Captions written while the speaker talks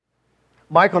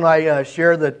Michael and I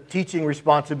share the teaching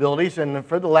responsibilities, and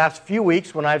for the last few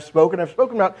weeks when I've spoken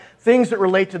about things that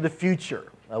relate to the future.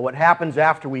 What happens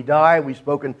after we die. We've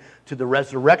spoken to the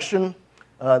resurrection,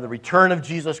 the return of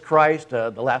Jesus Christ.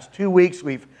 The last 2 weeks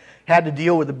we've had to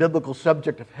deal with the biblical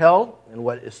subject of hell and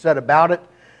what is said about it.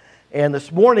 And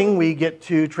this morning we get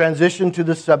to transition to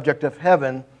the subject of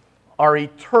heaven, our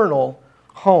eternal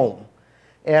home.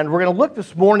 And we're going to look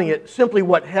this morning at simply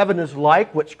what heaven is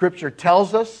like, what Scripture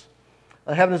tells us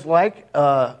heaven is like,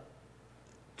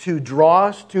 to draw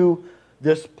us to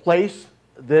this place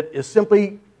that is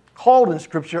simply called in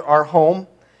Scripture our home.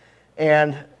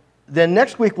 And then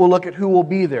next week we'll look at who will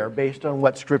be there based on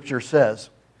what Scripture says.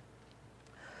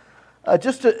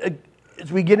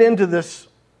 As we get into this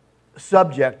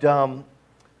subject, one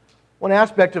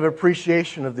aspect of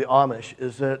appreciation of the Amish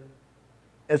is that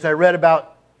as I read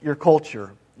about your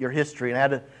culture, your history, and I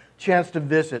had a chance to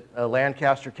visit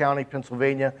Lancaster County,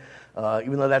 Pennsylvania,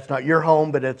 even though that's not your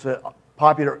home, but it's a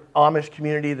popular Amish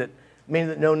community that many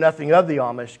that know nothing of the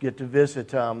Amish get to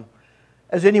visit.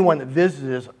 As anyone that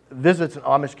visits an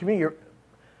Amish community,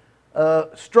 you're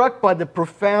struck by the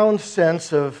profound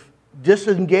sense of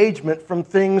disengagement from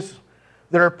things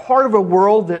that are part of a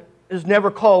world that is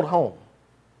never called home.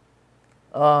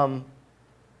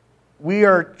 We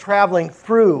are traveling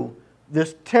through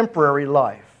this temporary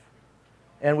life,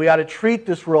 and we ought to treat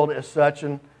this world as such,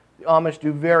 and the Amish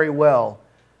do very well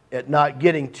at not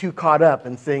getting too caught up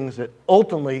in things that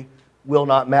ultimately will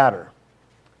not matter.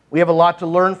 We have a lot to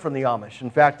learn from the Amish. In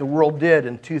fact, the world did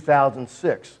in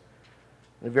 2006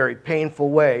 in a very painful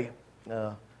way.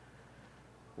 We'll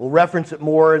reference it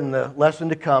more in the lesson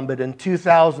to come, but in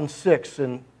 2006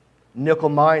 in Nickel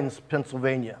Mines,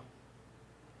 Pennsylvania,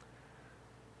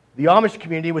 the Amish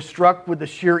community was struck with the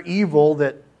sheer evil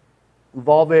that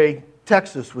Uvalde,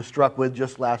 Texas was struck with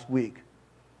just last week.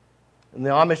 And the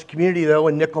Amish community, though,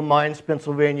 in Nickel Mines,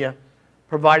 Pennsylvania,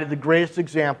 provided the greatest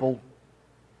example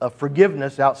of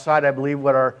forgiveness outside, I believe,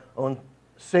 what our own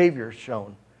Savior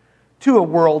shown to a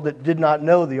world that did not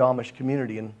know the Amish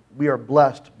community. And we are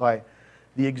blessed by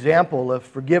the example of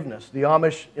forgiveness. The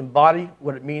Amish embody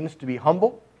what it means to be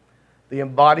humble. They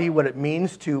embody what it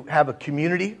means to have a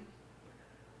community.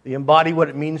 They embody what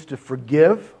it means to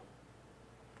forgive.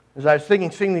 As I was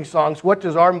singing these songs, what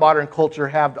does our modern culture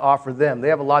have to offer them? They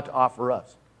have a lot to offer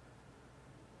us.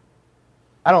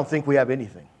 I don't think we have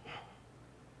anything,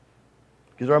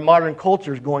 because our modern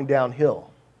culture is going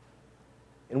downhill.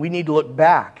 And we need to look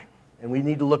back, and we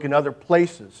need to look in other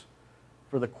places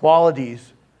for the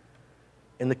qualities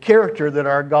and the character that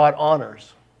our God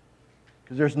honors.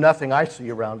 Because there's nothing I see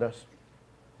around us,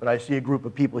 but I see a group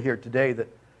of people here today that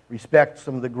respect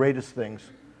some of the greatest things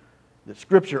that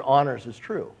Scripture honors as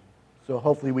true. So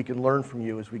hopefully we can learn from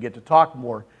you as we get to talk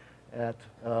more at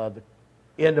the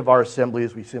end of our assembly,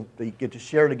 as we simply get to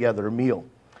share together a meal.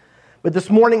 But this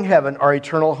morning, heaven, our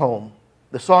eternal home.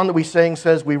 The song that we sang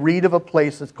says, we read of a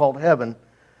place that's called heaven,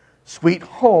 sweet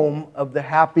home of the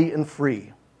happy and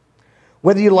free.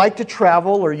 Whether you like to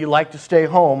travel or you like to stay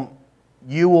home,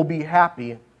 you will be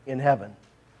happy in heaven.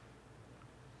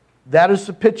 That is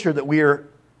the picture that we are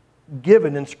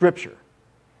given in Scripture.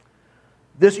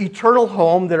 This eternal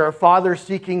home that our Father is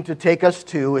seeking to take us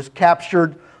to is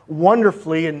captured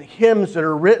wonderfully in hymns that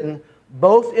are written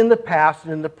both in the past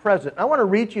and in the present. I want to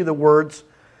read to you the words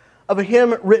of a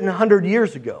hymn written 100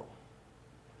 years ago.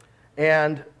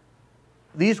 And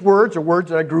these words are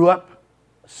words that I grew up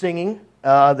singing,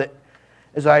 that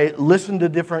as I listened to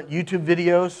different YouTube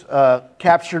videos,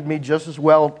 captured me just as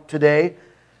well today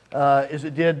as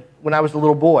it did when I was a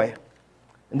little boy.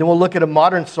 And then we'll look at a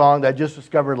modern song that I just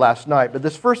discovered last night. But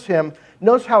this first hymn,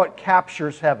 notice how it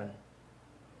captures heaven.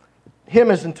 The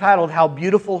hymn is entitled, How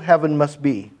Beautiful Heaven Must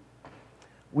Be.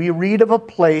 We read of a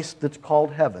place that's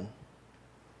called heaven.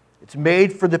 It's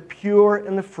made for the pure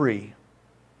and the free.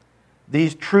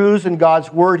 These truths in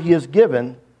God's Word He has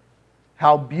given,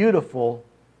 how beautiful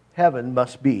heaven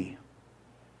must be.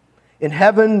 In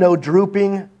heaven, no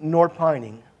drooping nor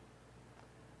pining,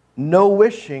 no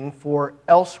wishing for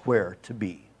elsewhere to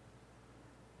be.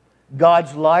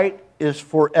 God's light is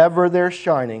forever there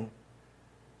shining.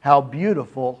 How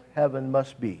beautiful heaven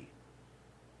must be.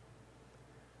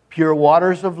 Pure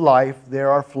waters of life there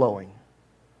are flowing,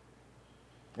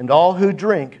 and all who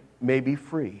drink may be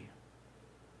free.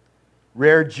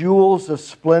 Rare jewels of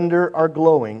splendor are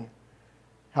glowing.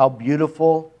 How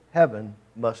beautiful heaven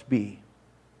must be.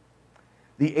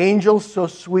 The angels so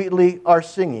sweetly are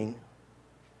singing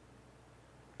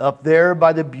up there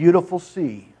by the beautiful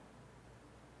sea.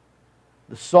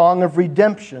 The song of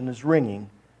redemption is ringing.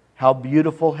 How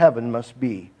beautiful heaven must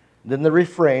be. And then the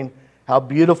refrain, how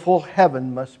beautiful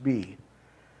heaven must be.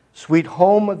 sweet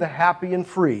home of the happy and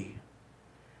free,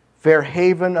 fair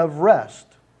haven of rest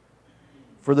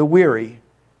for the weary,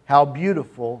 how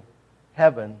beautiful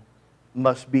heaven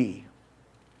must be.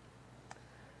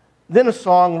 Then a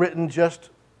song written just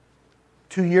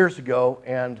 2 years ago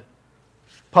and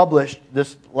published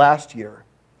this last year,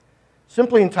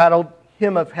 simply entitled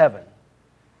Hymn of Heaven,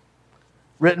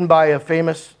 written by a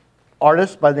famous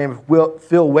artist by the name of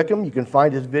Phil Wickham. You can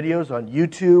find his videos on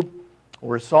YouTube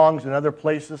or his songs in other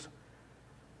places.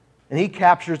 And he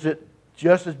captures it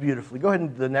just as beautifully. Go ahead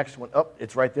and do the next one. Oh,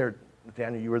 it's right there,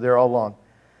 Nathaniel. You were there all along.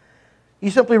 He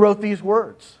simply wrote these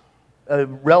words. A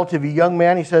relatively young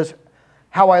man, he says,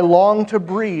 "How I long to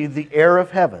breathe the air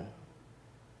of heaven,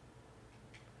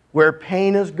 where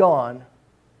pain is gone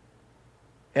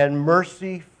and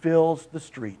mercy fills the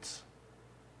streets.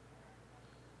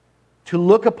 To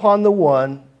look upon the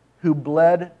one who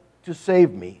bled to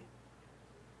save me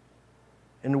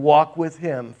and walk with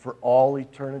him for all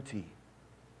eternity.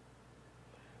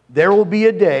 There will be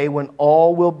a day when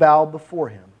all will bow before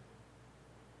him.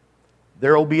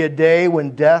 There will be a day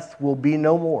when death will be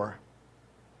no more.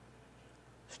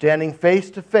 Standing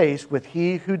face to face with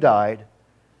he who died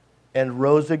and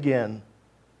rose again.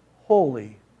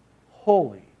 Holy,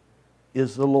 holy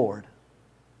is the Lord."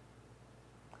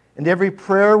 And every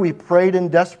prayer we prayed in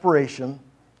desperation,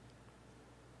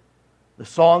 the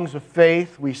songs of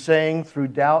faith we sang through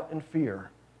doubt and fear,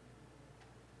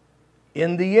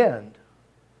 in the end,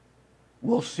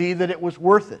 we'll see that it was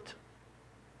worth it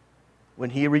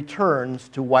when He returns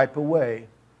to wipe away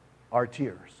our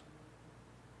tears.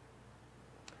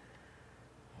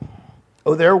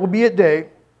 Oh, there will be a day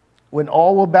when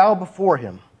all will bow before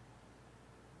Him.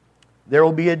 There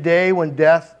will be a day when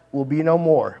death will be no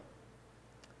more.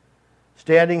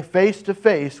 Standing face to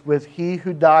face with He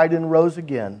who died and rose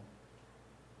again.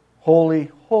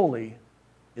 Holy, holy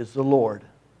is the Lord.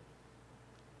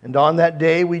 And on that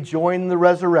day we join the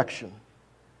resurrection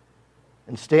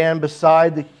and stand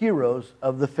beside the heroes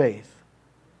of the faith.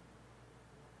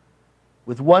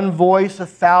 With one voice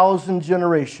 1,000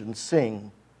 generations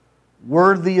sing,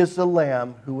 "Worthy is the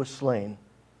Lamb who was slain."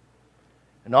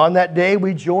 And on that day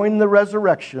we join the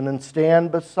resurrection and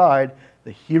stand beside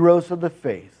the heroes of the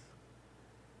faith.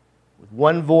 With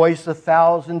one voice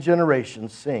 1,000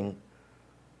 generations sing,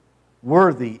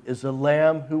 "Worthy is the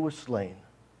Lamb who was slain.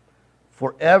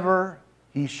 Forever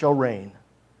He shall reign."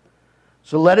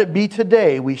 So let it be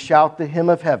today we shout the hymn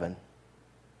of heaven.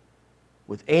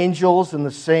 With angels and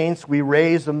the saints we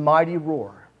raise a mighty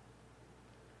roar.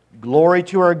 Glory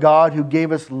to our God who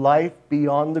gave us life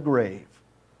beyond the grave.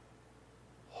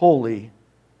 Holy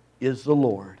is the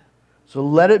Lord. So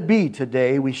let it be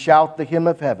today we shout the hymn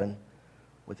of heaven.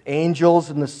 With angels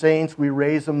and the saints we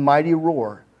raise a mighty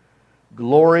roar.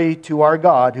 Glory to our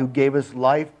God who gave us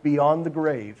life beyond the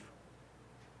grave.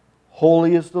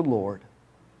 Holy is the Lord.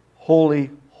 Holy,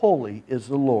 holy is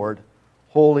the Lord.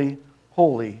 Holy,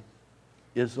 holy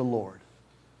is the Lord.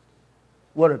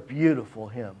 What a beautiful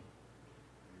hymn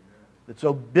that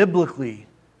so biblically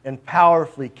and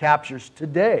powerfully captures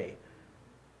today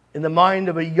in the mind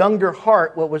of a younger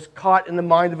heart what was caught in the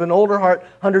mind of an older heart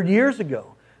 100 years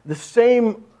ago. The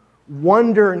same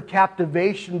wonder and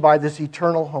captivation by this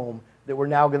eternal home that we're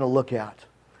now going to look at.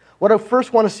 What I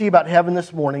first want to see about heaven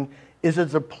this morning is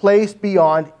it's a place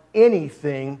beyond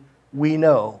anything we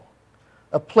know.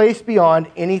 A place beyond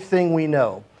anything we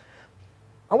know.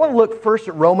 I want to look first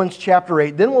at Romans chapter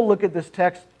 8. Then we'll look at this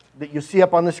text that you see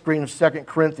up on the screen of 2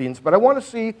 Corinthians. But I want to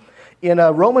see in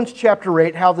Romans chapter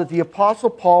 8 how that the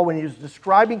Apostle Paul, when he was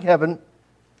describing heaven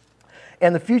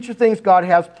and the future things God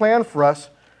has planned for us,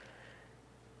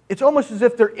 it's almost as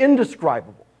if they're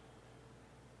indescribable.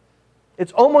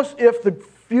 It's almost as if the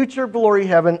future glory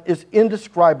heaven is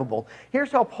indescribable.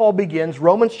 Here's how Paul begins,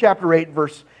 Romans chapter 8,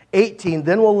 verse 18.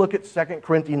 Then we'll look at 2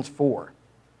 Corinthians 4.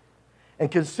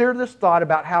 And consider this thought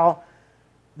about how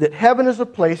that heaven is a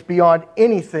place beyond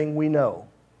anything we know.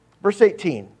 Verse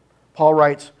 18, Paul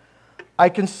writes, "I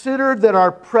consider that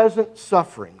our present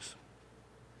sufferings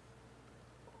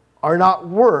are not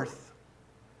worth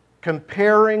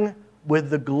comparing with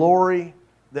the glory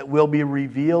that will be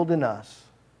revealed in us.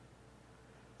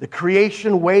 The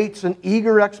creation waits in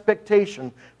eager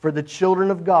expectation for the children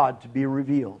of God to be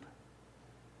revealed.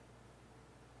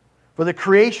 For the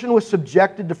creation was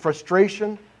subjected to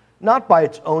frustration, not by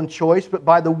its own choice, but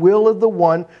by the will of the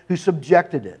one who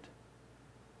subjected it,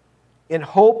 in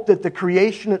hope that the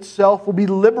creation itself will be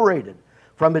liberated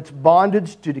from its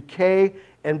bondage to decay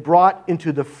and brought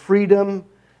into the freedom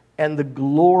and the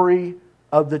glory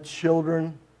of the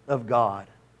children of God."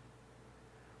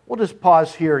 We'll just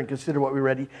pause here and consider what we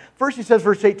read. First he says,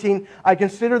 verse 18, I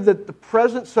consider that the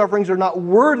present sufferings are not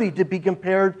worthy to be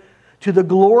compared to the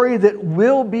glory that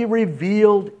will be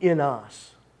revealed in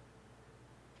us.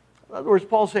 In other words,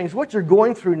 Paul's saying, what you're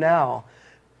going through now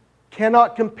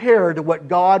cannot compare to what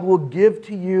God will give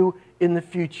to you in the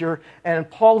future.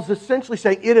 And Paul's essentially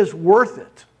saying it is worth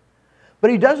it. But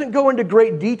he doesn't go into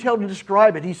great detail to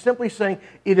describe it. He's simply saying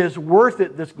it is worth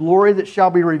it, this glory that shall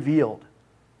be revealed.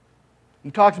 He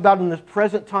talks about in this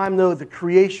present time, though, the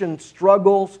creation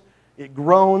struggles, it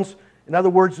groans. In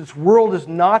other words, this world is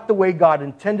not the way God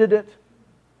intended it.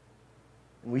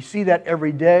 And we see that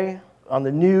every day on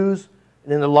the news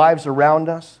and in the lives around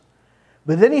us.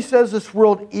 But then he says this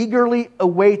world eagerly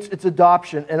awaits its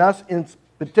adoption, and us in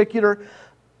particular,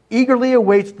 eagerly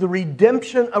awaits the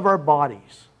redemption of our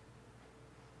bodies.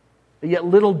 But yet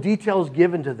little detail is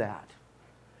given to that.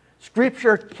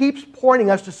 Scripture keeps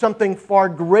pointing us to something far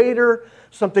greater,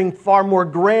 something far more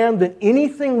grand than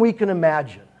anything we can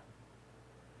imagine.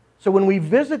 So when we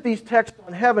visit these texts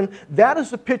on heaven, that is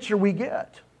the picture we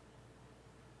get.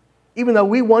 Even though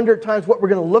we wonder at times what we're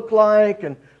going to look like,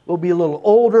 and we'll be a little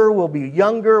older, we'll be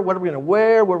younger, what are we going to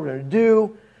wear, what are we going to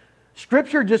do,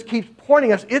 Scripture just keeps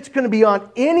pointing us, it's going to be on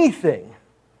anything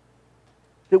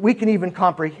that we can even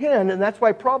comprehend, and that's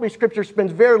why probably Scripture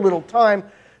spends very little time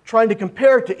trying to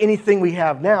compare it to anything we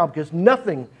have now, because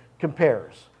nothing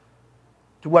compares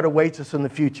to what awaits us in the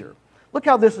future. Look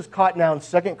how this is caught now in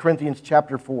 2 Corinthians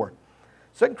chapter 4.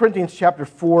 2 Corinthians chapter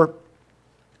 4,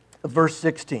 verse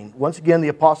 16. Once again, the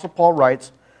Apostle Paul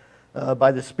writes,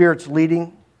 by the Spirit's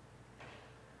leading.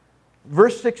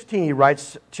 Verse 16, he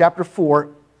writes, chapter 4,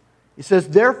 he says,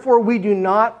 therefore we do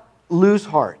not lose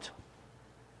heart,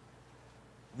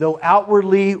 though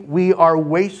outwardly we are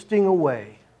wasting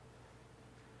away.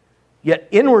 Yet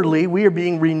inwardly we are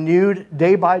being renewed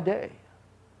day by day.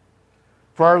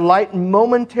 For our light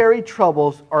momentary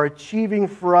troubles are achieving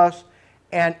for us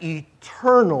an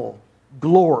eternal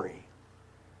glory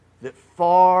that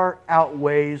far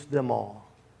outweighs them all.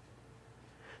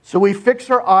 So we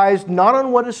fix our eyes not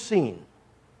on what is seen,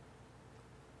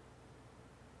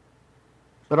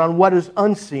 but on what is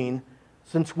unseen,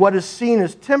 since what is seen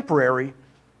is temporary,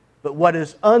 but what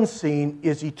is unseen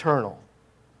is eternal.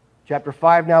 Chapter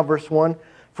 5 now, verse 1.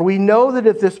 For we know that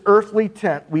if this earthly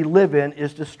tent we live in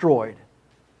is destroyed,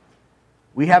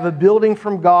 we have a building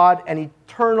from God, an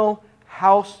eternal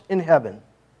house in heaven,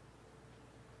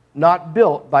 not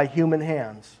built by human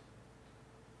hands.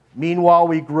 Meanwhile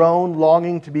we groan,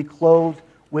 longing to be clothed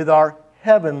with our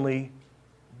heavenly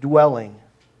dwelling.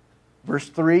 Verse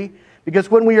 3.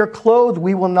 Because when we are clothed,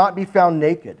 we will not be found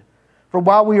naked. For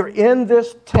while we are in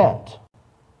this tent,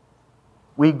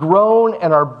 we groan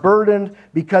and are burdened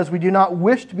because we do not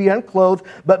wish to be unclothed,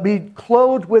 but be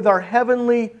clothed with our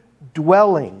heavenly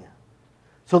dwelling,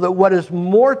 so that what is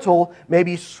mortal may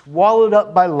be swallowed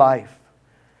up by life.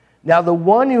 Now the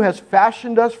one who has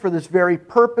fashioned us for this very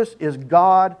purpose is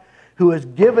God, who has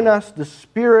given us the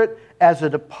Spirit as a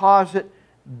deposit,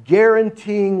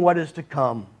 guaranteeing what is to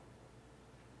come.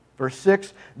 Verse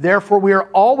 6, therefore we are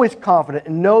always confident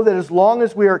and know that as long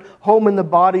as we are at home in the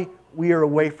body, we are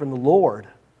away from the Lord.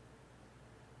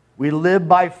 We live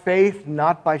by faith,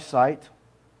 not by sight.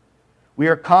 We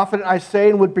are confident, I say,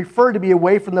 and would prefer to be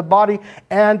away from the body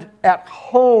and at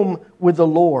home with the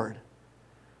Lord.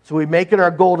 So we make it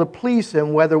our goal to please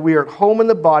Him, whether we are at home in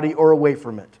the body or away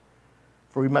from it.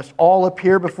 For we must all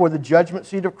appear before the judgment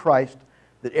seat of Christ,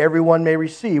 that everyone may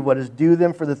receive what is due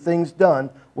them for the things done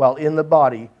while in the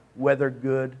body, whether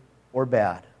good or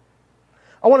bad.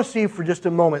 I want to see for just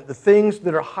a moment the things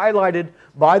that are highlighted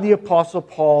by the Apostle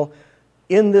Paul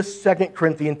in this 2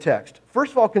 Corinthian text.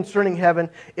 First of all, concerning heaven,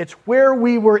 it's where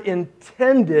we were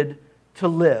intended to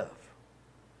live.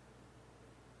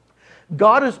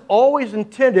 God has always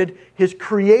intended His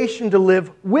creation to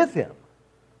live with Him.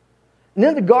 And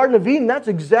in the Garden of Eden, that's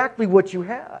exactly what you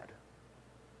had.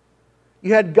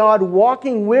 You had God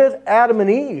walking with Adam and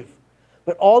Eve.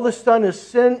 But all of a sudden, as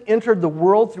sin entered the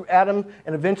world through Adam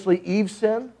and eventually Eve's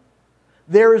sin,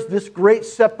 there is this great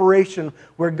separation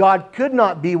where God could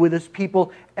not be with His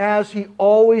people as He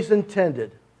always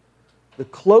intended. The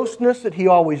closeness that He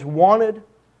always wanted,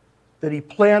 that He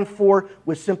planned for,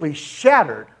 was simply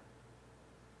shattered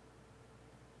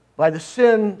by the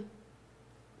sin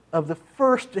of the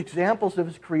first examples of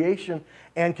His creation,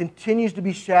 and continues to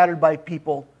be shattered by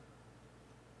people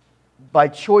by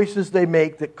choices they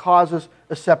make that causes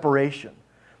a separation.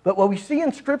 But what we see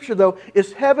in Scripture, though,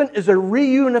 is heaven is a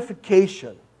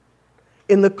reunification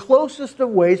in the closest of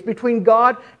ways between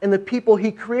God and the people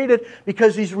He created,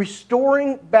 because He's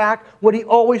restoring back what He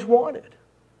always wanted.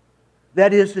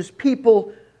 That is, His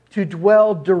people to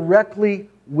dwell directly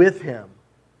with Him.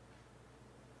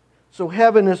 So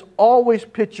heaven is always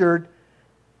pictured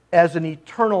as an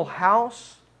eternal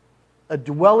house, a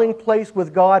dwelling place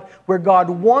with God, where God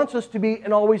wants us to be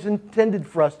and always intended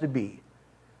for us to be.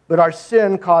 But our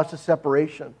sin caused a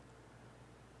separation.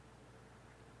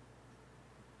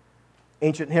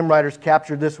 Ancient hymn writers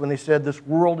captured this when they said, "This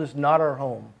world is not our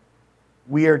home.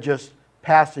 We are just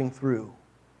passing through."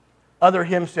 Other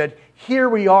hymns said, "Here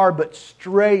we are but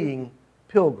straying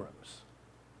pilgrims.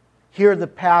 Here the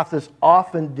path is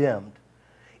often dimmed."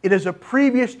 It is a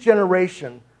previous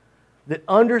generation that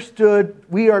understood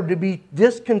we are to be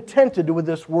discontented with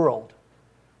this world,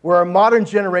 where our modern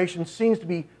generation seems to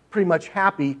be pretty much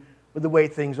happy with the way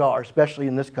things are, especially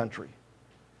in this country.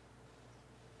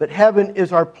 But heaven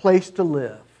is our place to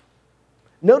live.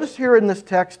 Notice here in this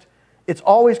text, it's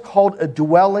always called a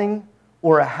dwelling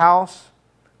or a house.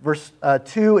 Verse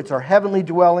 2, it's our heavenly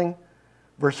dwelling.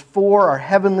 Verse 4, our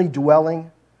heavenly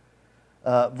dwelling.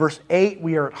 Verse 8,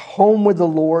 we are at home with the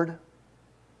Lord.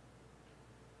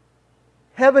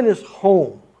 Heaven is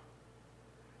home.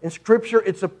 In Scripture,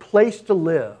 it's a place to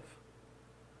live.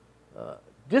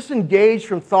 Disengaged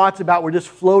from thoughts about we're just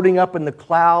floating up in the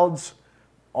clouds,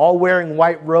 all wearing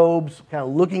white robes, kind of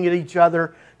looking at each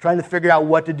other, trying to figure out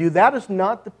what to do. That is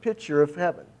not the picture of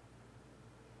heaven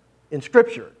in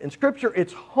Scripture. In Scripture,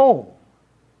 it's home.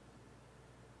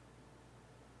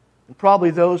 And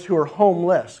probably those who are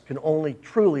homeless can only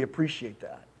truly appreciate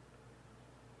that.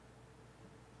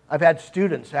 I've had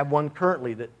students, have one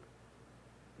currently, that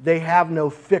they have no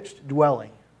fixed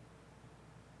dwelling.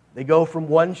 They go from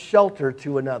one shelter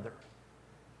to another.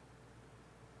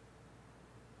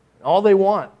 All they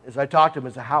want, as I talk to them,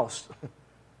 is a house.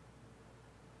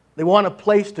 They want a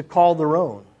place to call their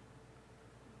own.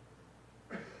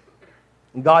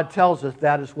 And God tells us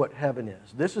that is what heaven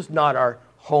is. This is not our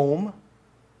home.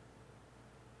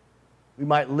 We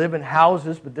might live in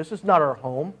houses, but this is not our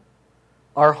home.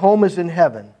 Our home is in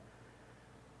heaven.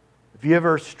 If you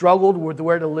ever struggled with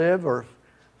where to live, or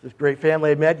this great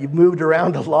family I met, you've moved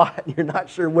around a lot and you're not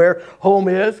sure where home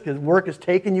is because work has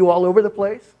taken you all over the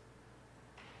place,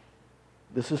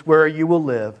 this is where you will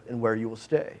live and where you will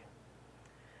stay.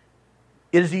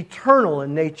 It is eternal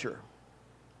in nature.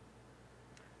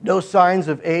 No signs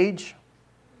of age.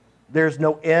 There's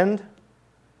no end.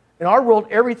 In our world,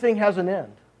 everything has an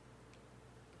end.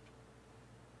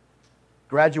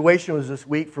 Graduation was this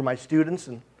week for my students,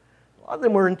 and a lot of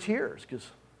them were in tears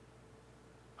because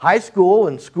high school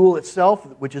and school itself,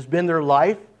 which has been their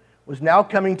life, was now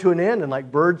coming to an end, and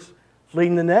like birds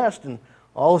fleeing the nest, and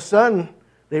all of a sudden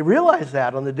they realized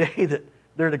that on the day that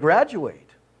they're to graduate.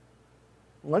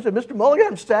 And I said, "Mr. Mulligan,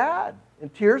 I'm sad."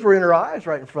 And tears were in her eyes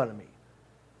right in front of me.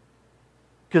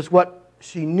 Because what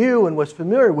she knew and was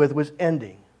familiar with was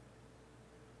ending.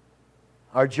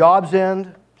 Our jobs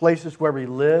end, places where we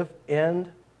live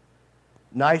end,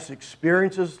 nice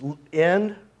experiences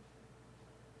end.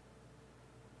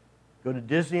 Go to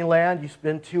Disneyland, you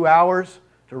spend 2 hours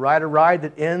to ride a ride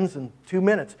that ends in 2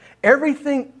 minutes.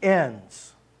 Everything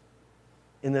ends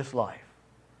in this life.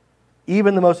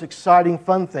 Even the most exciting,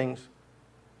 fun things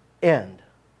end.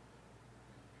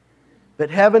 But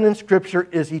heaven in Scripture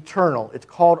is eternal. It's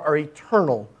called our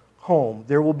eternal home.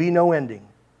 There will be no ending.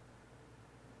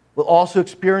 We'll also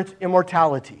experience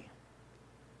immortality.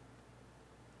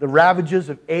 The ravages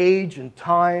of age and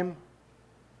time,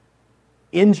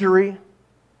 injury,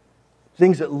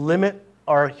 things that limit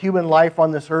our human life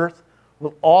on this earth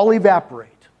will all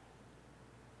evaporate.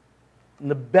 And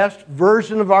the best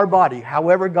version of our body,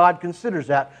 however God considers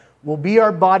that, will be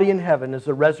our body in heaven, as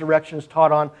the resurrection is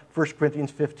taught on 1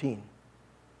 Corinthians 15.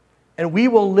 And we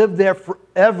will live there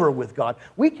forever with God.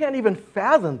 We can't even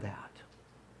fathom that.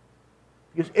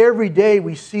 Because every day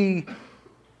we see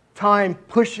time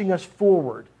pushing us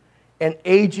forward and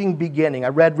aging beginning. I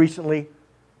read recently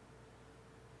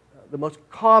the most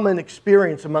common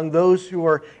experience among those who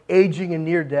are aging and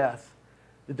near death,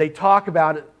 that they talk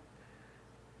about it,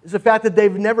 is the fact that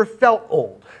they've never felt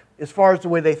old as far as the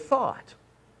way they thought.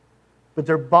 But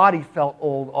their body felt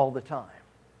old all the time.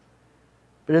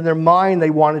 But in their mind, they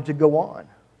wanted to go on.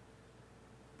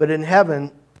 But in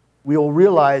heaven, we will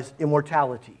realize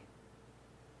immortality.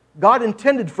 God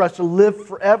intended for us to live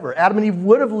forever. Adam and Eve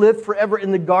would have lived forever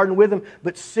in the garden with Him,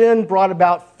 but sin brought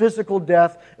about physical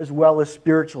death as well as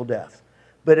spiritual death.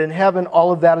 But in heaven,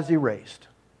 all of that is erased.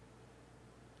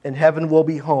 And heaven will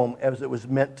be home as it was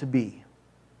meant to be.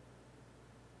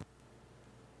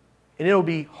 And it will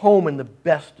be home in the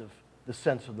best of the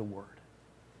sense of the word.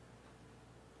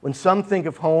 When some think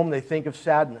of home, they think of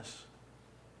sadness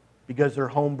because their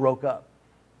home broke up.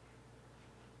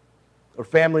 or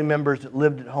family members that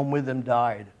lived at home with them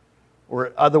died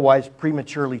or otherwise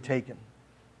prematurely taken.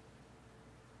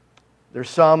 There's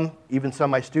some, even some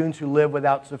of my students, who live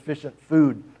without sufficient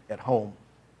food at home.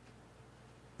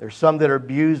 There's some that are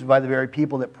abused by the very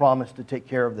people that promised to take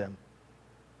care of them.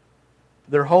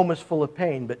 Their home is full of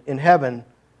pain, but in heaven,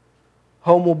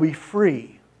 home will be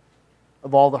free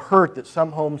of all the hurt that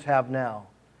some homes have now.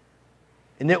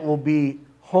 And it will be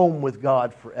home with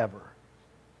God forever.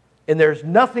 And there's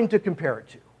nothing to compare it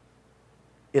to.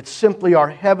 It's simply our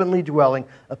heavenly dwelling,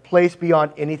 a place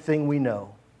beyond anything we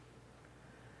know.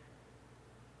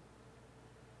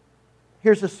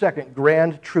 Here's the second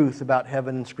grand truth about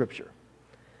heaven in Scripture.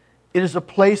 It is a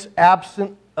place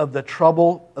absent of the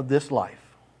trouble of this life.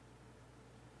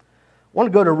 I want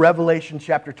to go to Revelation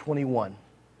chapter 21.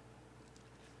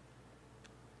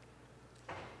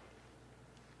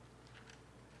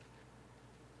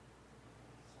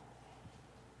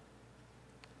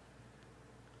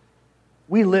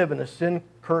 We live in a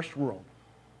sin-cursed world.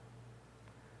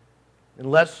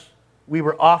 Unless we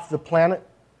were off the planet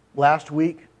last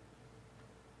week,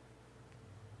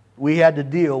 we had to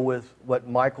deal with what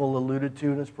Michael alluded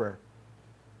to in his prayer.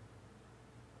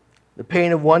 The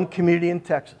pain of one community in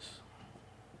Texas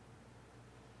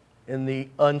and the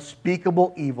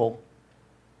unspeakable evil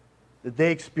that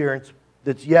they experience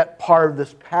that's yet part of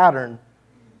this pattern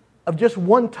of just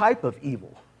one type of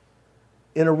evil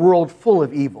in a world full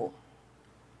of evil.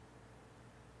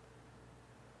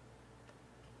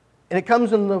 And it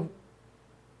comes in the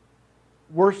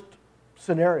worst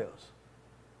scenarios.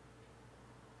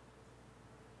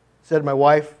 I said to my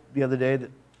wife the other day that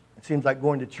it seems like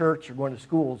going to church or going to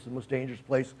school is the most dangerous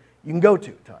place you can go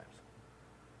to at times,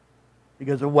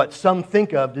 because of what some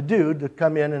think of to do to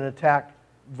come in and attack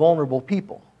vulnerable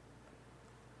people.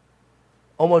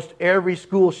 Almost every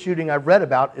school shooting I've read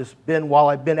about has been while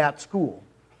I've been at school.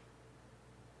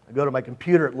 I go to my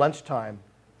computer at lunchtime,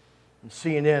 and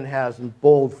CNN has in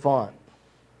bold font,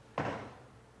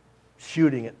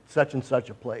 shooting at such and such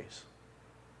a place.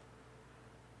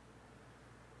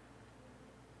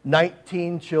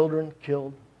 19 children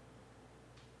killed.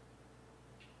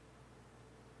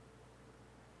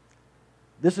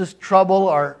 This is trouble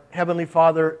our Heavenly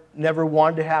Father never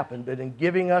wanted to happen, but in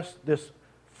giving us this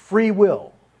free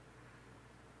will,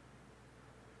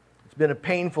 it's been a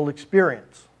painful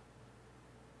experience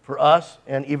for us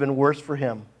and even worse for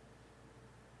Him.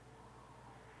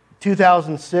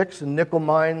 2006 in Nickel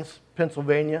Mines,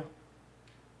 Pennsylvania,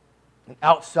 an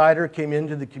outsider came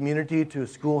into the community to a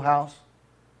schoolhouse.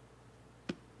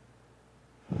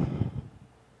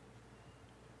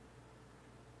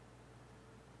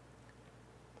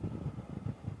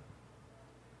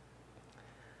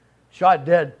 Shot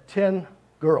dead 10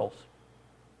 girls.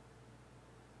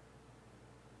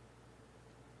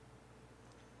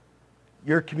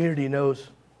 Your community knows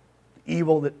the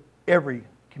evil that every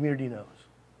community knows.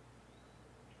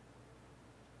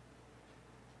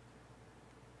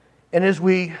 And as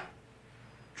we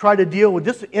try to deal with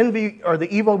this envy or the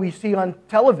evil we see on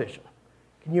television,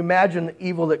 can you imagine the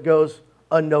evil that goes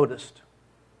unnoticed,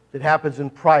 that happens in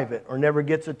private or never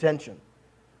gets attention?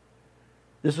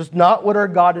 This is not what our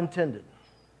God intended.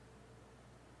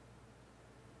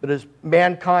 But as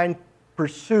mankind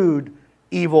pursued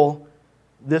evil,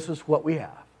 this is what we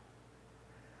have.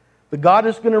 But God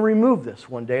is going to remove this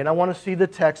one day, and I want to see the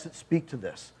texts that speak to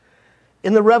this.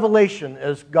 In the Revelation,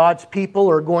 as God's people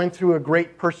are going through a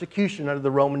great persecution under the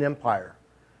Roman Empire,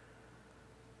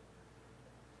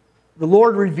 the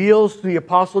Lord reveals to the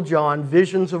Apostle John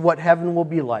visions of what heaven will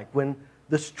be like when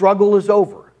the struggle is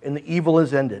over and the evil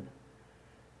is ended.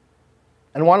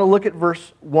 And I want to look at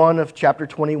verse 1 of chapter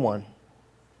 21.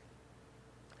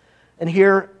 And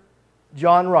here,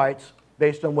 John writes,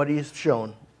 based on what he's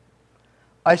shown,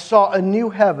 I saw a new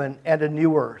heaven and a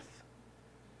new earth.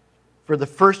 For the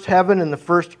first heaven and the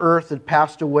first earth had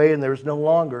passed away, and there was no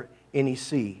longer any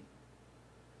sea.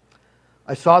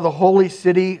 I saw the holy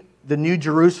city, the new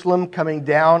Jerusalem, coming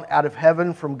down out of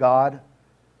heaven from God,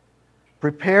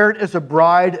 prepared as a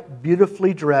bride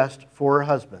beautifully dressed for her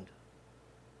husband.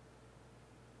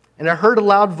 And I heard a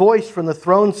loud voice from the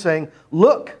throne saying,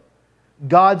 Look,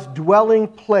 God's dwelling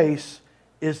place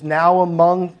is now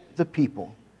among the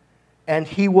people, and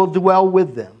He will dwell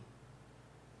with them.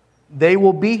 They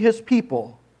will be His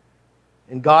people,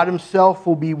 and God Himself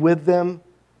will be with them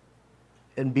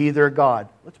and be their God.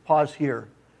 Let's pause here.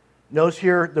 Notice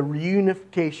here the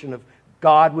reunification of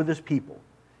God with His people.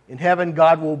 In heaven,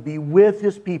 God will be with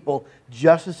His people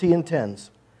just as He intends.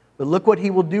 But look what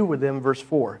He will do with them, verse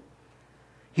 4.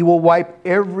 He will wipe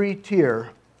every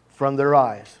tear from their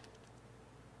eyes.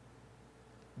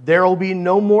 There will be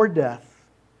no more death,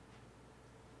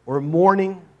 or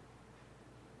mourning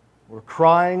or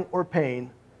crying or pain,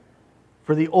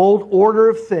 for the old order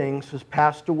of things has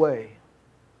passed away.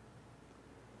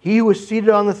 He who was seated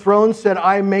on the throne said,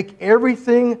 I make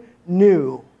everything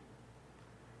new.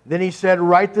 Then he said,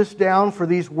 write this down, for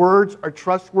these words are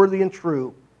trustworthy and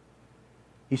true.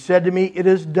 He said to me, it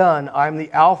is done. I am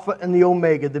the Alpha and the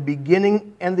Omega, the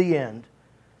beginning and the end.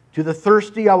 To the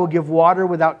thirsty I will give water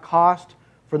without cost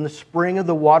from the spring of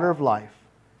the water of life.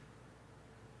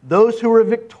 Those who are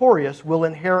victorious will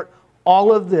inherit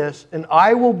all of this, and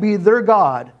I will be their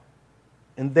God,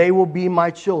 and they will be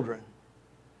my children.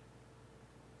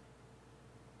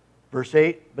 Verse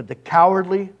 8, but the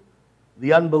cowardly,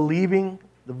 the unbelieving,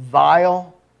 the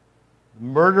vile, the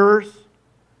murderers,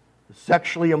 the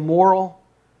sexually immoral,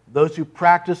 those who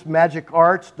practice magic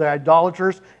arts, the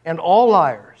idolaters, and all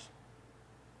liars,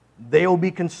 they will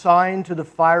be consigned to the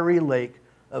fiery lake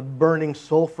of burning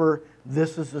sulfur.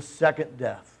 This is the second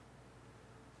death.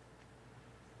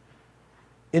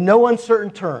 In no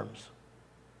uncertain terms,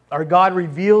 our God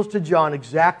reveals to John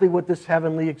exactly what this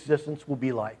heavenly existence will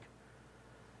be like.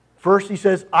 First, he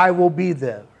says, I will be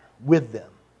there with them,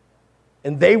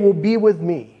 and they will be with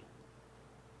me.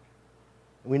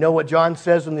 We know what John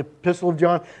says in the Epistle of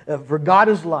John, for God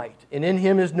is light, and in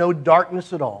him is no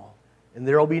darkness at all, and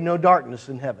there will be no darkness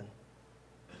in heaven,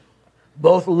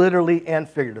 both literally and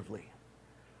figuratively.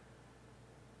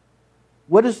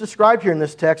 What is described here in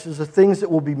this text is the things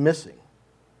that will be missing: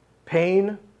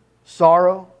 pain,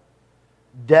 sorrow,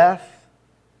 death,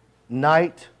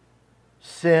 night,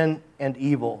 sin, and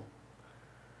evil.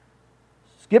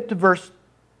 Skip to verse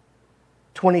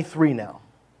 23 now.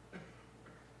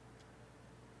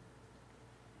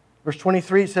 Verse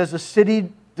 23 says, the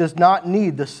city does not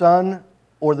need the sun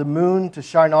or the moon to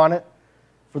shine on it,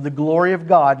 for the glory of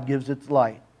God gives its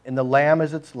light, and the Lamb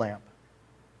is its lamp.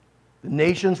 The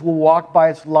nations will walk by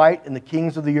its light, and the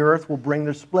kings of the earth will bring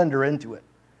their splendor into it.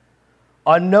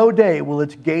 On no day will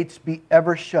its gates be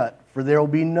ever shut, for there will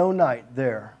be no night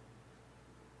there.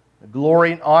 The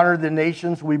glory and honor of the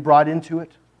nations will be brought into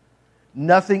it.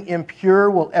 Nothing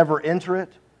impure will ever enter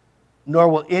it, nor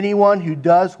will anyone who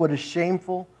does what is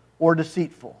shameful or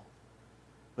deceitful,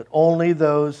 but only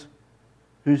those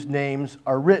whose names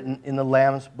are written in the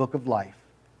Lamb's book of life.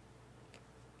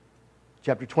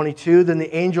 Chapter 22, then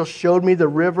the angel showed me the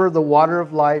river of the water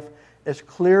of life, as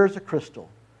clear as a crystal,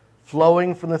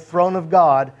 flowing from the throne of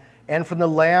God and from the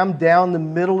Lamb down the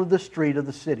middle of the street of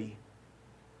the city.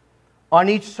 On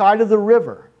each side of the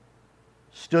river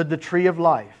stood the tree of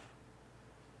life,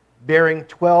 bearing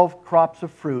 12 crops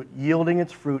of fruit, yielding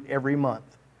its fruit every month.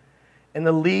 And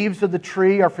the leaves of the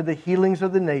tree are for the healings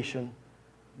of the nation.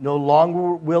 No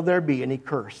longer will there be any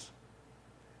curse.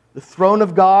 The throne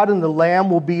of God and the Lamb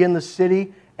will be in the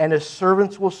city, and his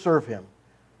servants will serve him.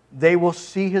 They will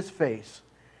see his face,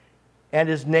 and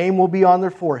his name will be on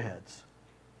their foreheads.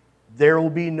 There will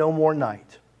be no more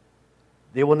night.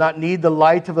 They will not need the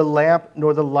light of a lamp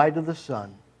nor the light of the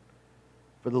sun,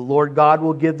 for the Lord God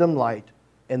will give them light,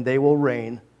 and they will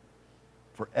reign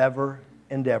forever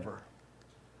and ever.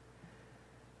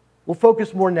 We'll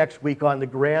focus more next week on the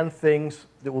grand things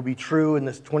that will be true in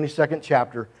this 22nd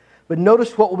chapter. But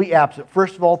notice what will be absent.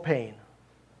 First of all, pain.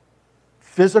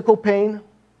 Physical pain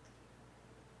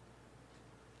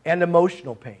and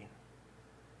emotional pain.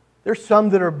 There's some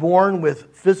that are born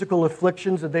with physical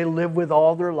afflictions that they live with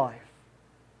all their life.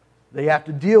 They have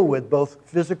to deal with both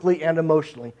physically and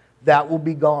emotionally. That will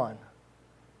be gone.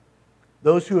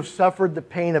 Those who have suffered the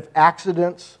pain of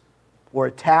accidents or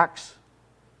attacks,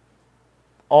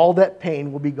 all that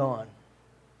pain will be gone.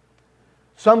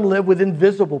 Some live with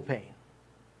invisible pain.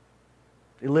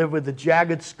 They live with the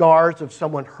jagged scars of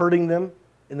someone hurting them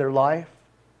in their life,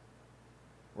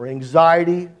 or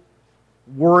anxiety,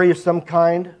 worry of some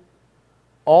kind.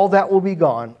 All that will be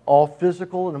gone. All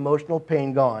physical and emotional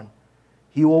pain gone.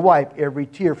 He will wipe every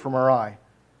tear from our eye.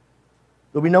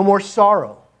 There'll be no more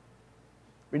sorrow.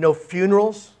 There'll be no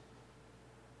funerals.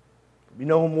 There'll be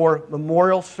no more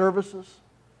memorial services.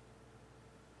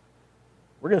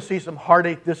 We're going to see some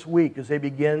heartache this week as they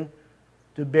begin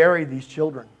to bury these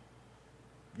children.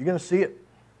 You're going to see it.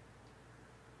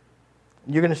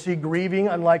 You're going to see grieving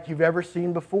unlike you've ever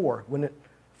seen before when it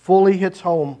fully hits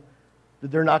home that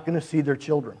they're not going to see their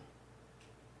children.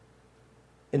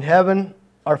 In heaven,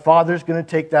 our Father's going to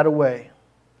take that away.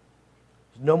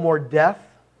 There's no more death,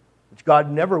 which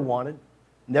God never wanted,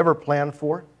 never planned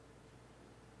for. It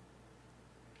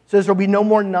says there'll be no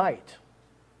more night.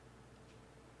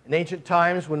 In ancient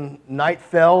times, when night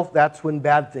fell, that's when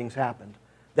bad things happened.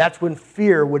 That's when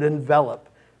fear would envelop.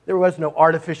 There was no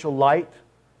artificial light.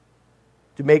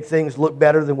 to make things look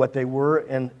better than what they were,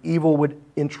 and evil would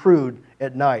intrude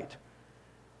at night.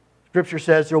 Scripture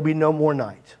says there will be no more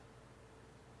night.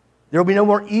 There will be no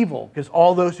more evil, because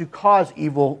all those who cause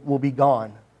evil will be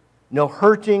gone. No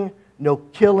hurting, no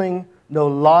killing, no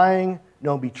lying,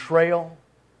 no betrayal.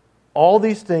 All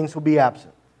these things will be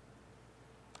absent.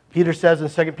 Peter says in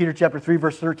 2 Peter chapter 3,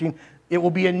 verse 13, it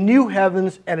will be a new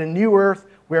heavens and a new earth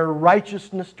where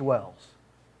righteousness dwells.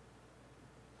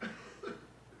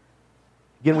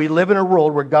 Again, we live in a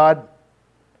world where God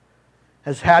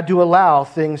has had to allow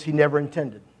things He never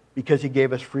intended because He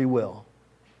gave us free will.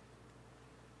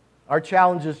 Our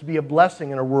challenge is to be a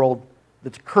blessing in a world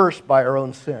that's cursed by our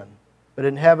own sin. But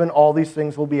in heaven, all these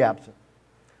things will be absent.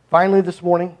 Finally, this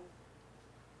morning,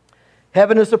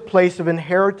 heaven is a place of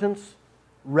inheritance,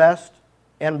 rest,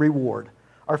 and reward.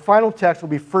 Our final text will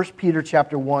be 1 Peter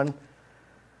chapter 1,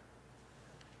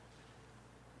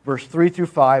 verse 3 through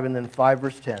 5, and then 5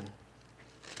 verse 10.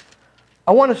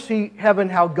 I want to see heaven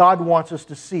how God wants us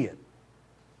to see it.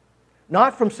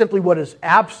 Not from simply what is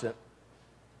absent,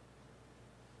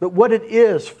 but what it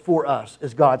is for us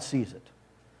as God sees it.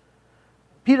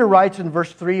 Peter writes in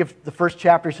verse 3 of the first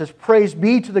chapter, he says, "Praise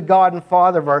be to the God and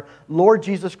Father of our Lord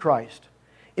Jesus Christ.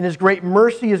 In His great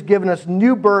mercy He has given us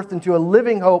new birth into a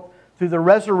living hope through the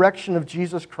resurrection of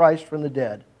Jesus Christ from the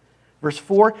dead." Verse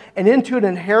 4, "And into an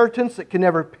inheritance that can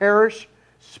never perish,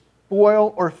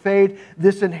 spoil, or fade.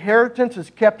 This inheritance is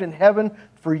kept in heaven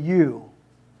for you,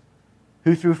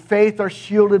 who through faith are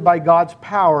shielded by God's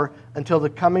power until the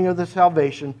coming of the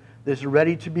salvation that is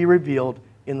ready to be revealed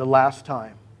in the last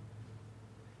time."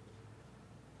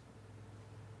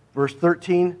 Verse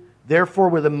 13, "Therefore,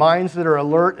 with the minds that are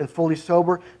alert and fully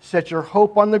sober, set your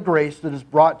hope on the grace that is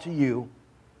brought to you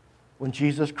when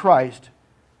Jesus Christ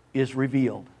is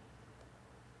revealed."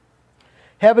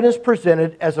 Heaven is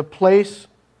presented as a place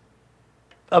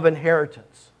of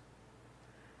inheritance.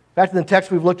 In fact, in the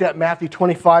text we've looked at, Matthew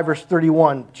 25, verse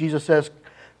 31, Jesus says,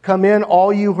 "Come in,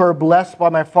 all you who are blessed by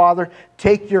my Father,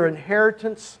 take your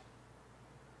inheritance,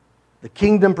 the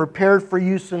kingdom prepared for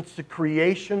you since the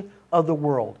creation of the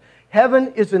world."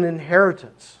 Heaven is an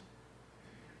inheritance.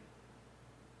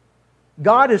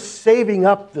 God is saving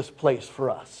up this place for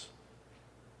us.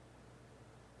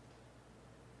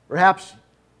 Perhaps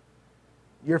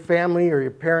your family or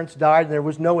your parents died and there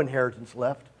was no inheritance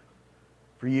left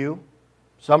for you.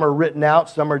 Some are written out,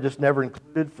 some are just never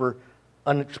included for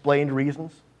unexplained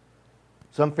reasons.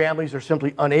 Some families are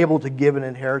simply unable to give an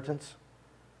inheritance.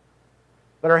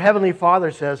 But our Heavenly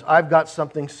Father says, "I've got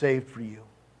something saved for you.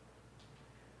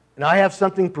 And I have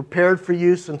something prepared for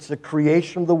you since the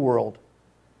creation of the world."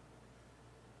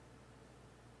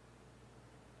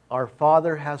 Our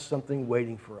Father has something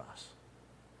waiting for us.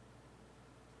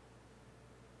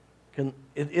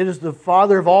 It is the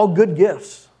Father of all good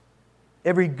gifts.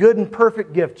 Every good and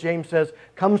perfect gift, James says,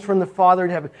 comes from the Father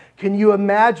in heaven. Can you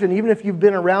imagine, even if you've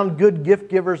been around good gift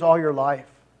givers all your life,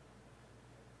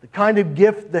 the kind of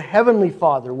gift the Heavenly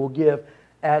Father will give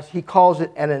as He calls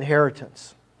it an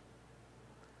inheritance?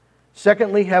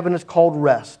 Secondly, heaven is called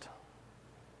rest.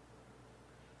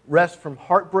 Rest from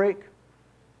heartbreak,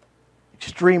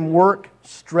 extreme work,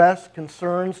 stress,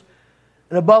 concerns.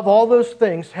 And above all those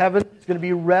things, heaven is going to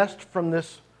be rest from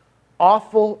this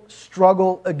awful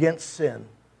struggle against sin,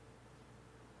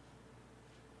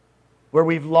 where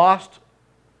we've lost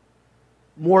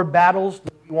more battles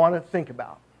than we want to think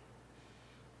about.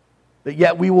 But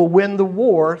yet we will win the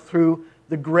war through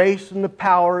the grace and the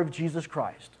power of Jesus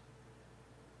Christ,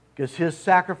 because His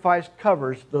sacrifice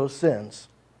covers those sins.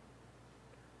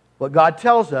 What God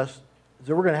tells us is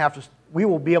that we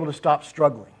will be able to stop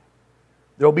struggling.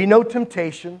 There will be no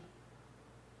temptation.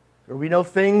 There will be no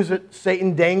things that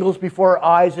Satan dangles before our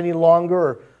eyes any longer,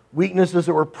 or weaknesses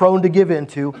that we're prone to give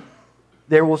into.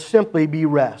 There will simply be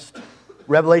rest.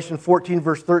 Revelation 14,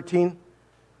 verse 13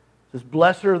 says,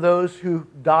 "Blessed are those who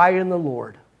die in the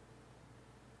Lord.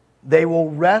 They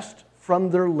will rest from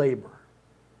their labor."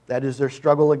 That is their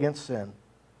struggle against sin.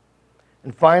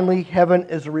 And finally, heaven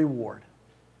is a reward.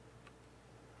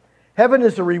 Heaven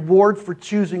is a reward for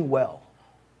choosing well.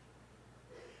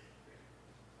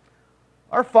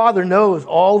 Our Father knows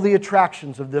all the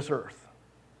attractions of this earth.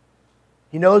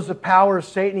 He knows the power of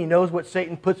Satan. He knows what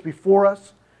Satan puts before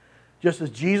us. Just as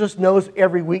Jesus knows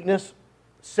every weakness,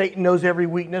 Satan knows every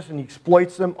weakness and he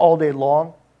exploits them all day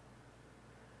long.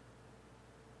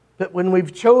 But when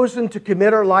we've chosen to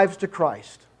commit our lives to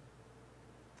Christ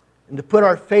and to put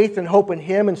our faith and hope in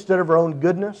Him instead of our own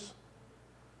goodness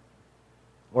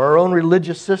or our own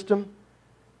religious system,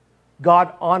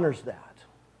 God honors that.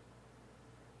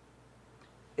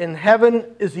 In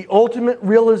heaven is the ultimate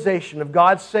realization of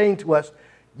God saying to us,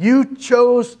 You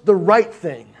chose the right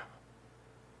thing.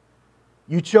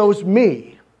 You chose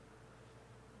me.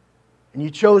 And you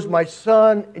chose my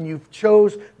son, and you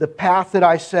chose the path that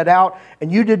I set out, and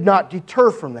you did not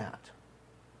deter from that.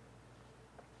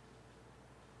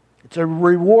 It's a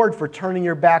reward for turning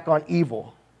your back on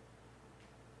evil.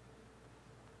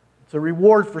 It's a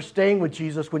reward for staying with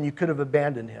Jesus when you could have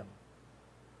abandoned him.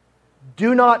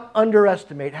 Do not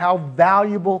underestimate how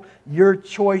valuable your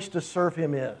choice to serve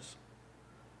him is,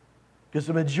 because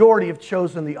the majority have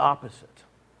chosen the opposite.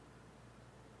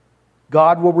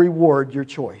 God will reward your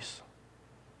choice.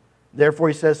 Therefore,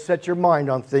 he says, set your mind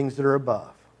on things that are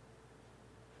above.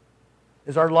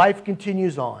 As our life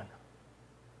continues on,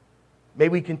 may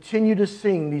we continue to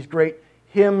sing these great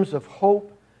hymns of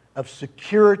hope, of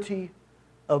security,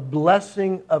 of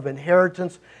blessing, of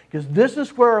inheritance, because this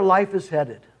is where our life is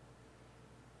headed.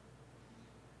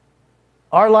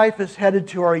 Our life is headed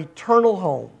to our eternal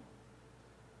home,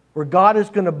 where God is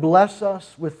going to bless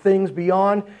us with things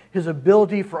beyond his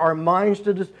ability for our minds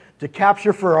to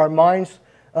capture, for our minds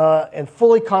and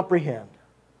fully comprehend.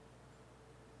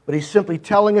 But he's simply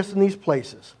telling us in these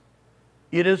places,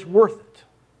 it is worth it,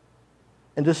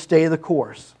 and to stay the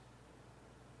course.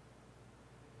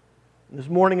 And this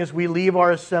morning, as we leave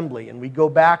our assembly and we go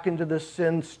back into this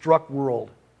sin-struck world,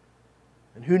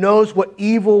 and who knows what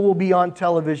evil will be on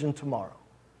television tomorrow.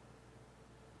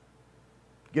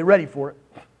 Get ready for it.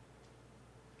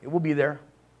 It will be there.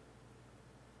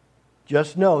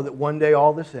 Just know that one day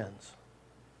all this ends.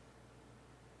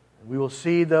 And we will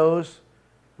see those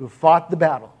who have fought the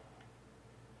battle,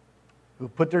 who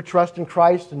have put their trust in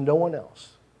Christ and no one else.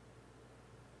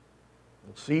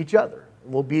 We'll see each other,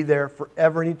 and we'll be there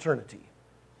forever in eternity.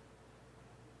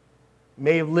 We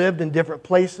may have lived in different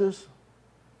places,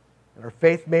 and our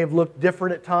faith may have looked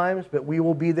different at times, but we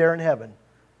will be there in heaven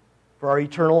for our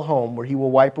eternal home, where he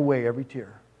will wipe away every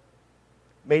tear.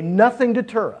 May nothing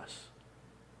deter us.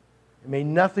 May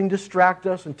nothing distract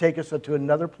us and take us to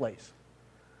another place.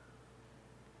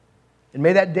 And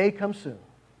may that day come soon.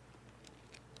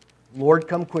 Lord,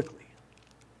 come quickly.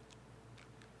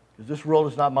 Because this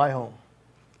world is not my home.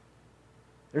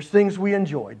 There's things we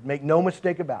enjoyed. Make no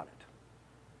mistake about it.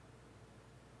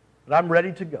 But I'm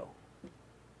ready to go.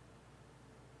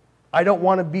 I don't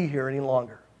want to be here any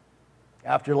longer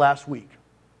after last week.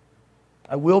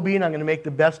 I will be, and I'm going to make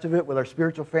the best of it with our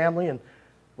spiritual family and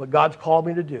what God's called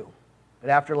me to do. But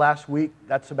after last week,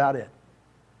 that's about it.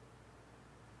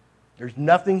 There's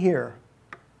nothing here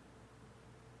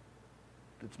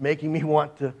that's making me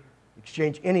want to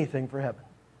exchange anything for heaven.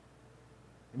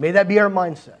 And may that be our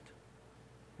mindset.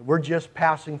 That we're just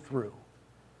passing through.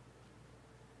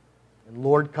 And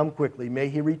Lord, come quickly. May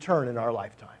he return in our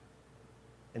lifetime.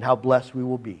 And how blessed we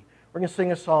will be. We're going to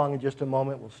sing a song in just a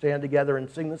moment. We'll stand together and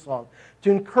sing the song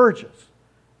to encourage us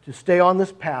to stay on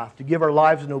this path, to give our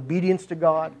lives in obedience to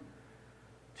God,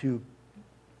 to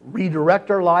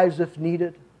redirect our lives if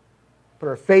needed, put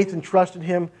our faith and trust in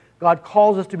him. God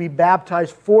calls us to be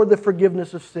baptized for the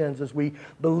forgiveness of sins as we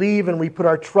believe and we put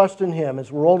our trust in him, as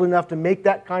we're old enough to make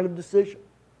that kind of decision.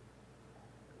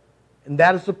 And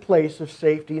that is the place of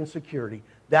safety and security.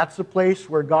 That's the place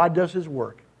where God does his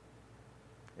work.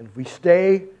 And if we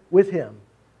stay with him,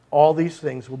 all these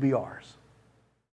things will be ours.